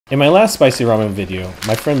In my last spicy ramen video,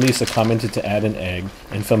 my friend Lisa commented to add an egg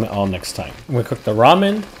and film it all next time. We'll cook the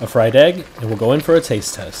ramen, a fried egg, and we'll go in for a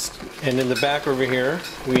taste test. And in the back over here,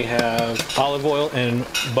 we have olive oil and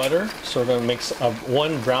butter. So we're gonna mix up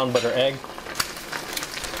 1 brown butter egg.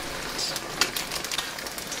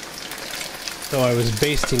 So I was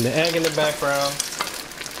basting the egg in the background.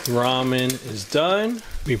 Ramen is done.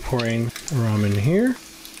 Be pouring ramen here.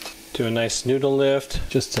 Do a nice noodle lift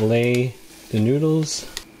just to lay the noodles.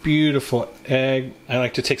 Beautiful egg. I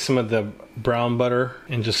like to take some of the brown butter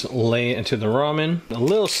and just lay it into the ramen. A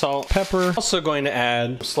little salt, pepper. Also going to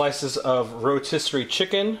add slices of rotisserie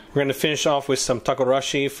chicken. We're going to finish off with some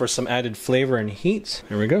togarashi for some added flavor and heat.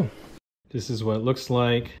 Here we go. This is what it looks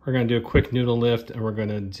like. We're going to do a quick noodle lift and we're going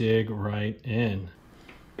to dig right in.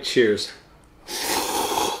 Cheers.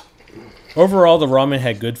 Overall, the ramen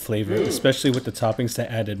had good flavor, especially with the toppings that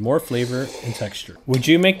added more flavor and texture. Would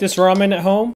you make this ramen at home?